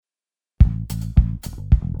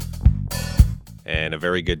And a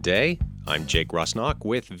very good day. I'm Jake Rusnock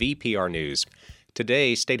with VPR News.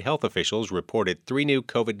 Today, state health officials reported 3 new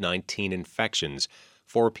COVID-19 infections.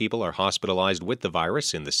 4 people are hospitalized with the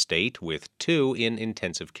virus in the state, with 2 in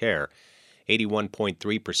intensive care.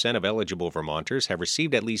 81.3% of eligible Vermonters have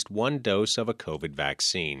received at least 1 dose of a COVID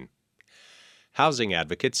vaccine. Housing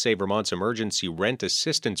advocates say Vermont's emergency rent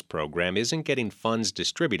assistance program isn't getting funds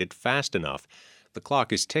distributed fast enough. The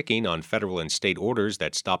clock is ticking on federal and state orders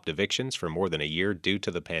that stopped evictions for more than a year due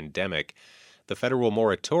to the pandemic. The federal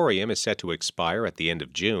moratorium is set to expire at the end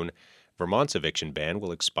of June. Vermont's eviction ban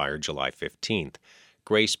will expire July 15th.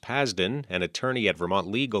 Grace Pasden, an attorney at Vermont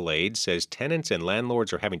Legal Aid, says tenants and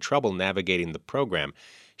landlords are having trouble navigating the program.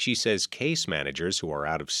 She says case managers who are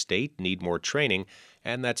out of state need more training,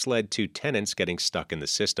 and that's led to tenants getting stuck in the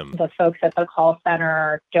system. The folks at the call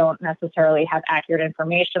center don't necessarily have accurate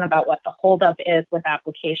information about what the holdup is with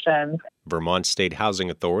applications. Vermont State Housing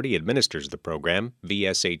Authority administers the program.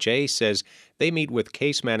 VSHA says they meet with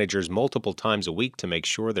case managers multiple times a week to make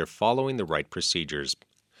sure they're following the right procedures.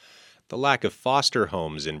 The lack of foster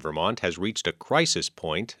homes in Vermont has reached a crisis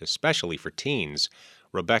point, especially for teens.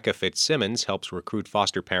 Rebecca Fitzsimmons helps recruit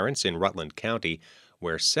foster parents in Rutland County,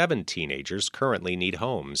 where 7 teenagers currently need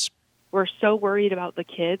homes. We're so worried about the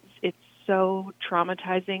kids. It's so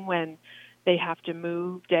traumatizing when they have to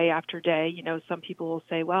move day after day. You know, some people will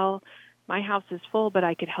say, well, my house is full, but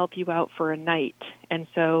I could help you out for a night. And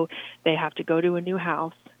so they have to go to a new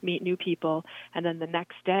house, meet new people, and then the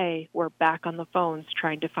next day we're back on the phones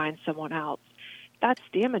trying to find someone else. That's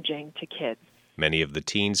damaging to kids. Many of the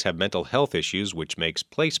teens have mental health issues, which makes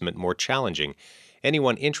placement more challenging.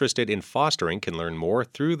 Anyone interested in fostering can learn more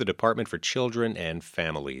through the Department for Children and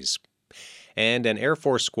Families. And an Air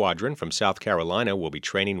Force squadron from South Carolina will be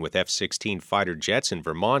training with F-16 fighter jets in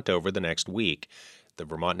Vermont over the next week. The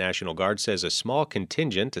Vermont National Guard says a small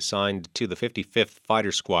contingent assigned to the 55th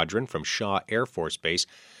Fighter Squadron from Shaw Air Force Base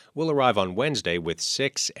will arrive on Wednesday with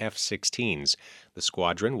 6 F-16s. The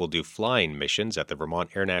squadron will do flying missions at the Vermont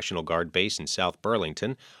Air National Guard Base in South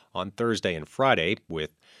Burlington on Thursday and Friday,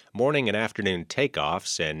 with morning and afternoon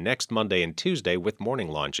takeoffs, and next Monday and Tuesday with morning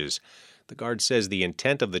launches. The Guard says the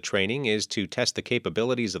intent of the training is to test the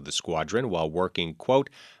capabilities of the squadron while working, quote,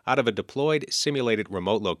 out of a deployed, simulated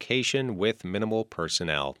remote location with minimal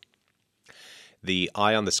personnel. The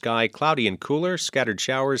eye on the sky, cloudy and cooler, scattered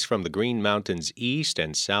showers from the Green Mountains east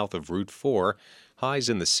and south of Route 4, highs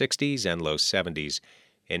in the 60s and low 70s.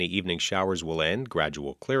 Any evening showers will end,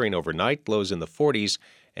 gradual clearing overnight, lows in the 40s,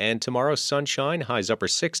 and tomorrow sunshine, highs upper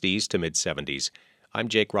 60s to mid 70s. I'm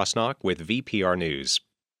Jake Rusnock with VPR News.